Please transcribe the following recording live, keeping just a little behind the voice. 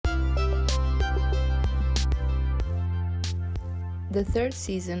The third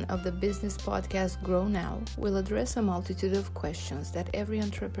season of the business podcast Grow Now will address a multitude of questions that every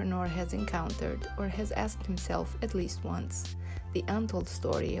entrepreneur has encountered or has asked himself at least once. The untold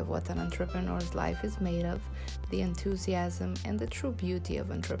story of what an entrepreneur's life is made of, the enthusiasm and the true beauty of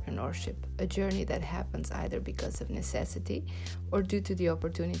entrepreneurship, a journey that happens either because of necessity or due to the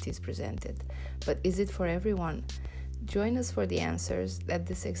opportunities presented. But is it for everyone? Join us for the answers that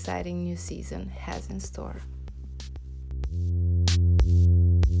this exciting new season has in store.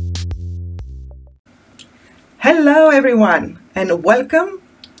 Hello everyone and welcome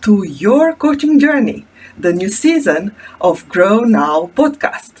to Your Coaching Journey, the new season of Grow Now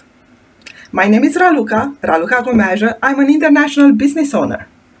podcast. My name is Raluca Gomeja. I'm an international business owner,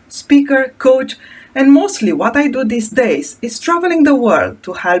 speaker, coach, and mostly what I do these days is traveling the world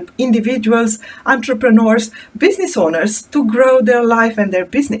to help individuals, entrepreneurs, business owners to grow their life and their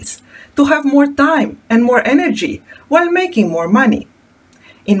business, to have more time and more energy while making more money.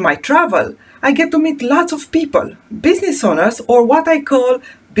 In my travel, I get to meet lots of people, business owners, or what I call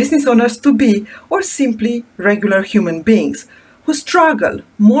business owners to be, or simply regular human beings, who struggle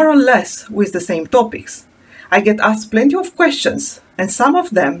more or less with the same topics. I get asked plenty of questions, and some of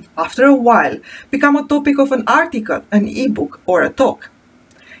them, after a while, become a topic of an article, an ebook, or a talk.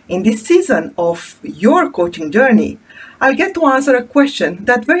 In this season of Your Coaching Journey, I'll get to answer a question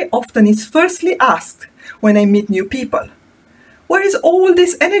that very often is firstly asked when I meet new people. Where is all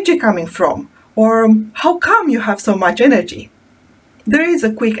this energy coming from? Or how come you have so much energy? There is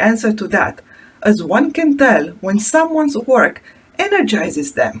a quick answer to that, as one can tell when someone's work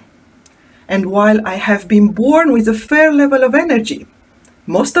energizes them. And while I have been born with a fair level of energy,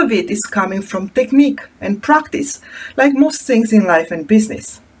 most of it is coming from technique and practice, like most things in life and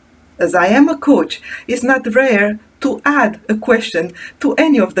business. As I am a coach, it's not rare to add a question to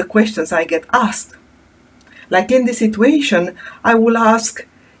any of the questions I get asked. Like in this situation, I will ask,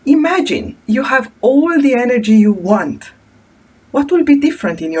 imagine you have all the energy you want. What will be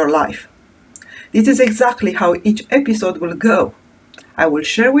different in your life? This is exactly how each episode will go. I will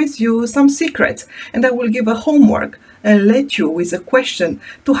share with you some secrets and I will give a homework and let you with a question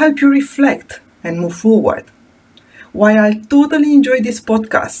to help you reflect and move forward. While I totally enjoy this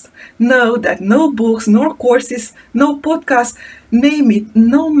podcast, know that no books, nor courses, no podcasts, name it,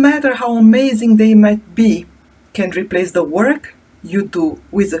 no matter how amazing they might be, can replace the work you do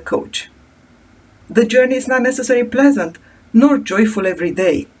with a coach. The journey is not necessarily pleasant nor joyful every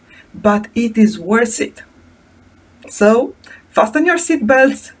day, but it is worth it. So, fasten your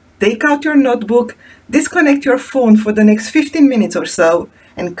seatbelts, take out your notebook, disconnect your phone for the next 15 minutes or so,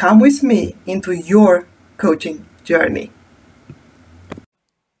 and come with me into your coaching journey.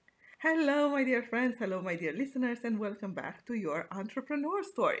 Hello, my dear friends. Hello, my dear listeners, and welcome back to Your Entrepreneur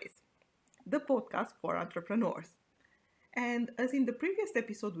Stories, the podcast for entrepreneurs. And as in the previous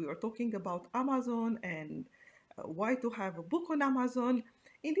episode, we were talking about Amazon and why to have a book on Amazon.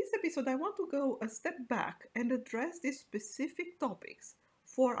 In this episode, I want to go a step back and address these specific topics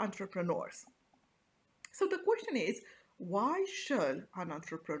for entrepreneurs. So the question is, why shall an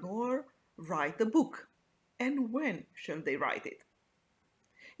entrepreneur write a book? And when shall they write it?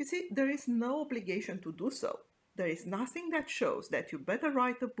 You see, there is no obligation to do so. There is nothing that shows that you better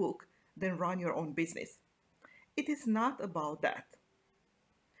write a book than run your own business. It is not about that.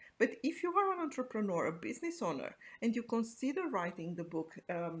 But if you are an entrepreneur, a business owner, and you consider writing the book,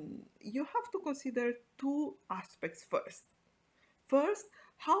 you have to consider two aspects first. First,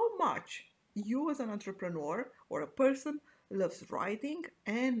 how much you as an entrepreneur or a person loves writing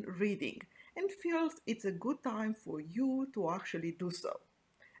and reading and feels it's a good time for you to actually do so.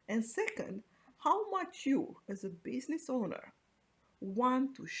 And second, how much you as a business owner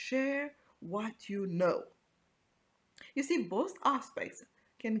want to share what you know. You see, both aspects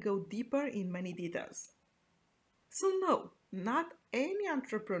can go deeper in many details. So no, not any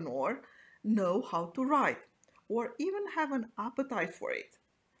entrepreneur know how to write or even have an appetite for it.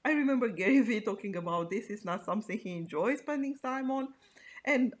 I remember Gary Vee talking about this is not something he enjoys spending time on,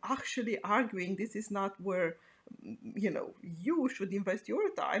 and actually arguing this is not where you should invest your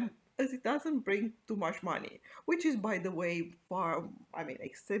time, as it doesn't bring too much money, which is, by the way,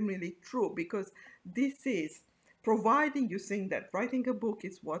 extremely true, because this is providing you think that writing a book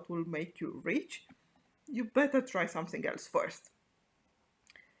is what will make you rich, you better try something else first.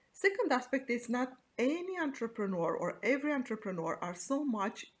 Second aspect is not any entrepreneur or every entrepreneur are so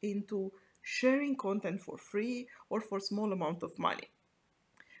much into sharing content for free or for small amount of money.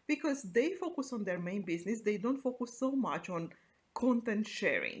 Because they focus on their main business, they don't focus so much on content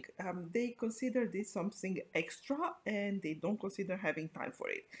sharing. They consider this something extra and they don't consider having time for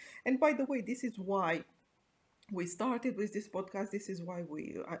it. And by the way, this is why we started with this podcast. This is why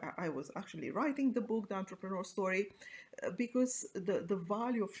I was actually writing the book, The Entrepreneur Story, because the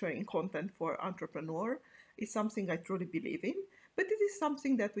value of sharing content for entrepreneur is something I truly believe in, but it is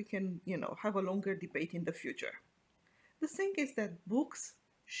something that we can, have a longer debate in the future. The thing is that books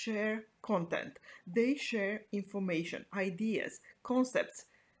share content. They share information, ideas, concepts.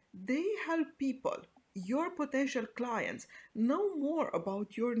 They help people, your potential clients, know more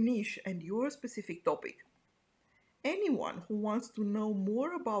about your niche and your specific topic. Anyone who wants to know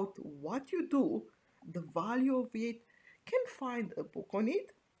more about what you do, the value of it, can find a book on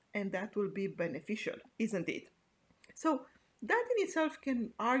it, and that will be beneficial, isn't it? So, that in itself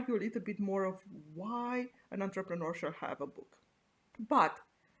can argue a little bit more of why an entrepreneur should have a book. But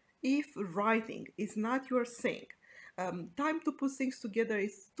if writing is not your thing, time to put things together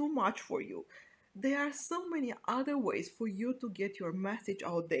is too much for you, there are so many other ways for you to get your message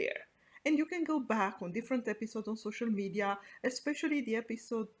out there. And you can go back on different episodes on social media, especially the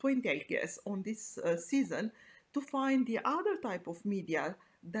episode 20, I guess, on this season, to find the other type of media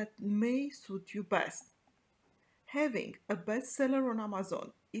that may suit you best. Having a bestseller on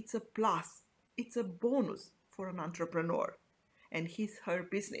Amazon, it's a plus, it's a bonus for an entrepreneur and her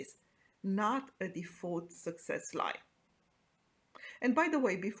business, not a default success line. And by the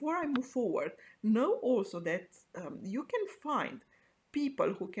way, before I move forward, know also that you can find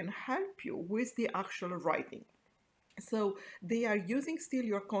people who can help you with the actual writing. So they are using still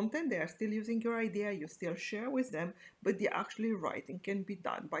your content, they are still using your idea, you still share with them, but the actually writing can be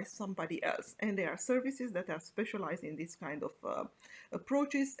done by somebody else. And there are services that are specialized in this kind of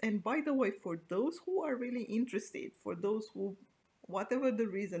approaches. And by the way, for those who are really interested, for those who, whatever the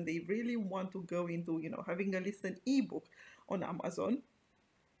reason, they really want to go into, having a listed ebook on Amazon,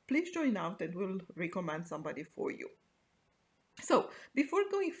 please join out and we'll recommend somebody for you. So before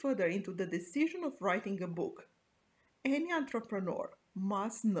going further into the decision of writing a book, any entrepreneur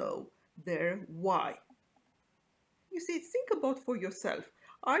must know their why. You see, think about for yourself.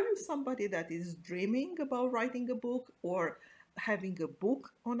 Are you somebody that is dreaming about writing a book or having a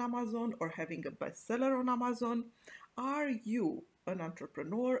book on Amazon or having a bestseller on Amazon? Are you an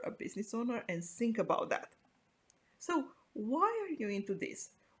entrepreneur, a business owner, and think about that? So why are you into this?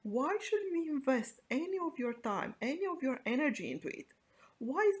 Why should you invest any of your time, any of your energy into it?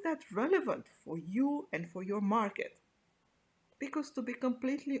 Why is that relevant for you and for your market? Because to be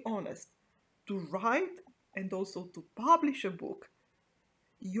completely honest, to write and also to publish a book,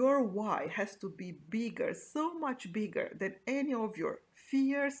 your why has to be bigger, so much bigger than any of your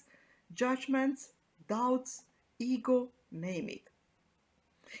fears, judgments, doubts, ego, name it.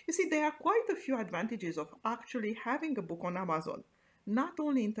 You see, there are quite a few advantages of actually having a book on Amazon, not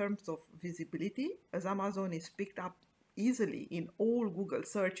only in terms of visibility, as Amazon is picked up easily in all Google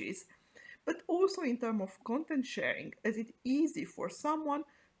searches, but also in terms of content sharing, as it's easy for someone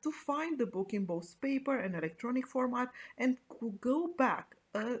to find the book in both paper and electronic format and could go back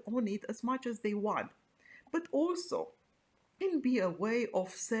on it as much as they want. But also can be a way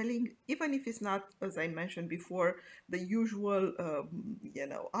of selling, even if it's not, as I mentioned before, the usual,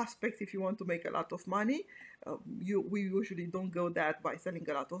 aspect. If you want to make a lot of money, we usually don't go that by selling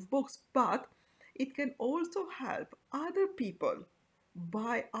a lot of books, but it can also help other people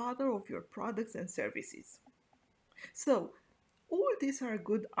buy other of your products and services. So all these are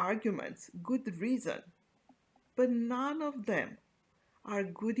good arguments, good reason, but none of them are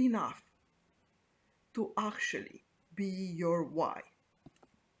good enough to actually be your why.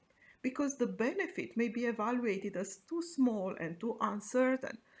 Because the benefit may be evaluated as too small and too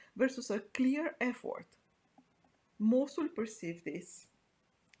uncertain versus a clear effort. Most will perceive this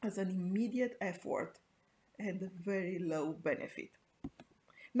as an immediate effort and a very low benefit.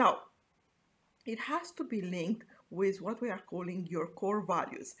 Now, it has to be linked with what we are calling your core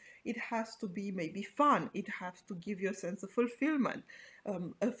values. It has to be maybe fun. It has to give you a sense of fulfillment,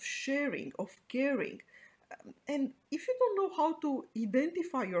 of sharing, of caring. And if you don't know how to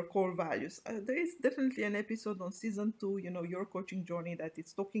identify your core values, there is definitely an episode on season 2, your coaching journey, that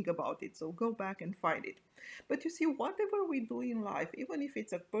is talking about it. So go back and find it. But you see, whatever we do in life, even if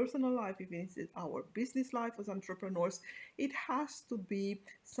it's a personal life, even if it's our business life as entrepreneurs, it has to be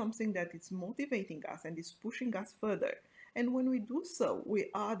something that is motivating us and is pushing us further. And when we do so, we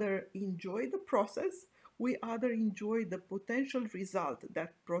either enjoy the process, we either enjoy the potential result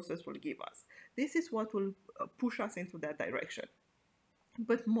that process will give us. This is what will push us into that direction.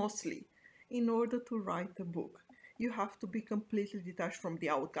 But mostly, in order to write a book, you have to be completely detached from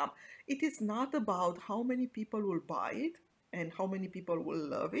the outcome. It is not about how many people will buy it and how many people will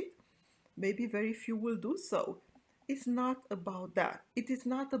love it. Maybe very few will do so. It's not about that. It is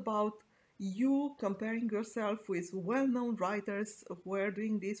not about you comparing yourself with well-known writers who are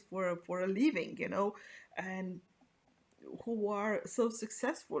doing this for a living, and who are so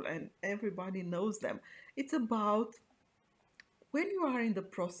successful and everybody knows them. It's about when you are in the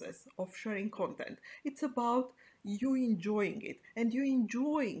process of sharing content, it's about you enjoying it and you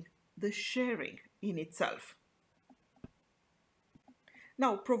enjoying the sharing in itself.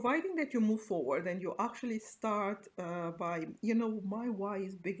 Now, providing that you move forward and you actually start by, my why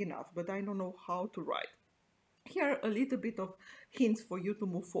is big enough, but I don't know how to write. Here are a little bit of hints for you to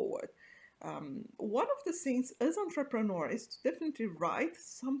move forward. One of the things as entrepreneur is to definitely write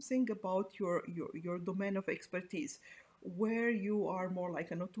something about your domain of expertise, where you are more like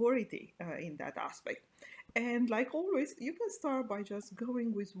an authority in that aspect. And like always, you can start by just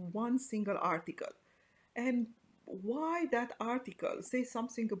going with one single article. And why that article says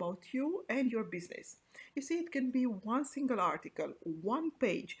something about you and your business. You see, it can be one single article, one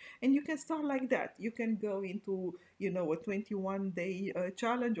page, and you can start like that. You can go into, a 21-day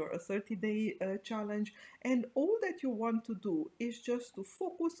challenge or a 30-day challenge, and all that you want to do is just to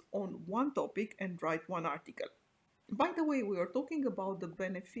focus on one topic and write one article. By the way, we are talking about the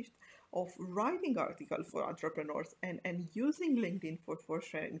benefit of writing articles for entrepreneurs and using LinkedIn for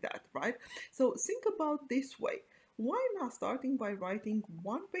sharing that, right? So think about this way. Why not starting by writing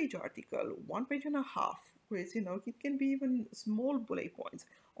one-page article, 1.5 pages, with, it can be even small bullet points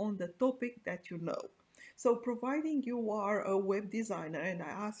on the topic that you know. So providing you are a web designer and I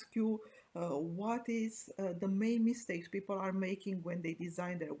ask you what is the main mistakes people are making when they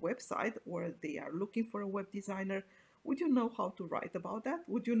design their website or they are looking for a web designer, would you know how to write about that?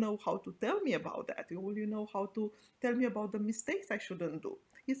 Would you know how to tell me about that? Would you know how to tell me about the mistakes I shouldn't do?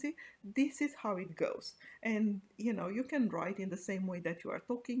 You see, this is how it goes. And, you can write in the same way that you are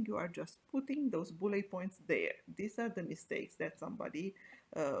talking. You are just putting those bullet points there. These are the mistakes that somebody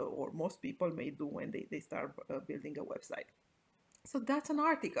or most people may do when they start building a website. So that's an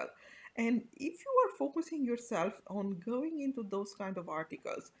article. And if you are focusing yourself on going into those kind of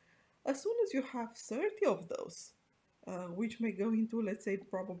articles, as soon as you have 30 of those, which may go into, let's say,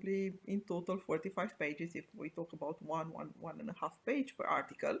 probably in total 45 pages if we talk about one and a half page per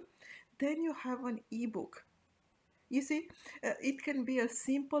article, then you have an ebook. You see, it can be a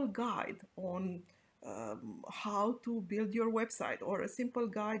simple guide on how to build your website, or a simple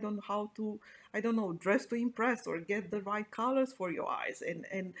guide on how to, I don't know, dress to impress, or get the right colors for your eyes,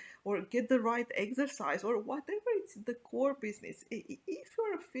 and or get the right exercise, or whatever it's the core business. If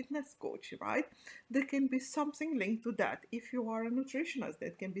you're a fitness coach, right, there can be something linked to that. If you are a nutritionist, there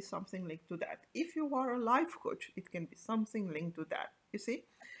can be something linked to that. If you are a life coach, it can be something linked to that. You see,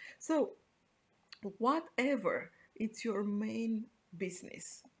 so whatever it's your main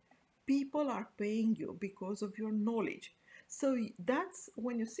business, people are paying you because of your knowledge. So that's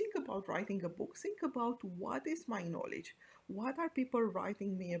when you think about writing a book, think about what is my knowledge? What are people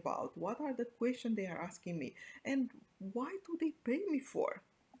writing me about? What are the questions they are asking me? And why do they pay me for?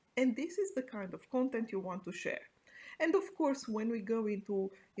 And this is the kind of content you want to share. And of course, when we go into,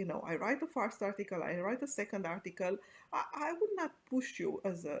 I write a first article, I write a second article, I would not push you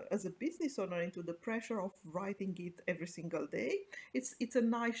as a business owner into the pressure of writing it every single day. It's a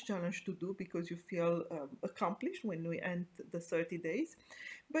nice challenge to do because you feel accomplished when we end the 30 days.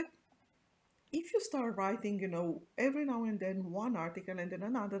 But if you start writing, every now and then one article and then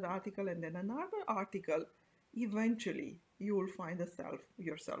another article and then another article, eventually you will find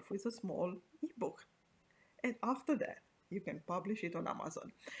yourself with a small ebook. And after that, you can publish it on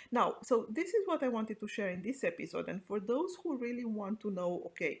Amazon. Now, so this is what I wanted to share in this episode. And for those who really want to know,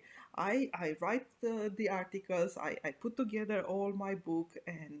 okay, I write the articles, I put together all my book,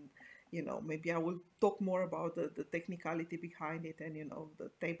 and, maybe I will talk more about the technicality behind it, and,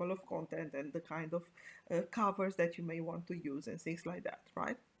 the table of content and the kind of covers that you may want to use and things like that,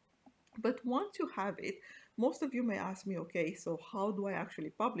 right? But once you have it, most of you may ask me, okay, so how do I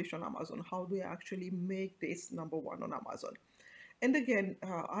actually publish on Amazon? How do I actually make this number one on Amazon? And again,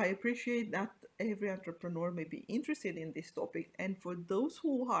 I appreciate that every entrepreneur may be interested in this topic. And for those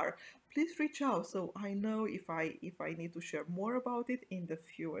who are, please reach out so I know if I need to share more about it in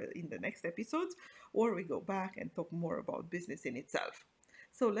the next episodes, or we go back and talk more about business in itself.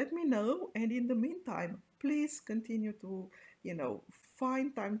 So let me know. And in the meantime, please continue to,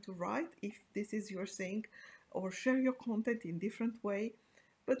 find time to write if this is your thing, or share your content in different way.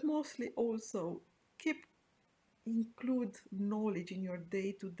 But mostly also include knowledge in your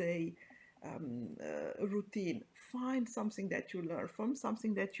day-to-day routine. Find something that you learn from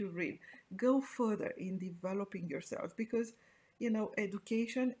something that you read. Go further in developing yourself, because,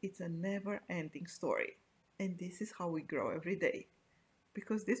 education, it's a never-ending story. And this is how we grow every day.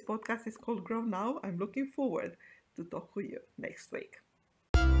 because this podcast is called Grow Now, I'm looking forward to talk with you next week.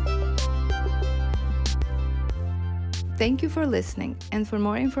 Thank you for listening, and for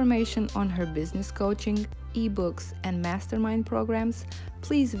more information on her business coaching, ebooks, and mastermind programs,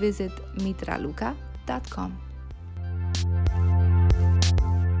 please visit mitraluka.com.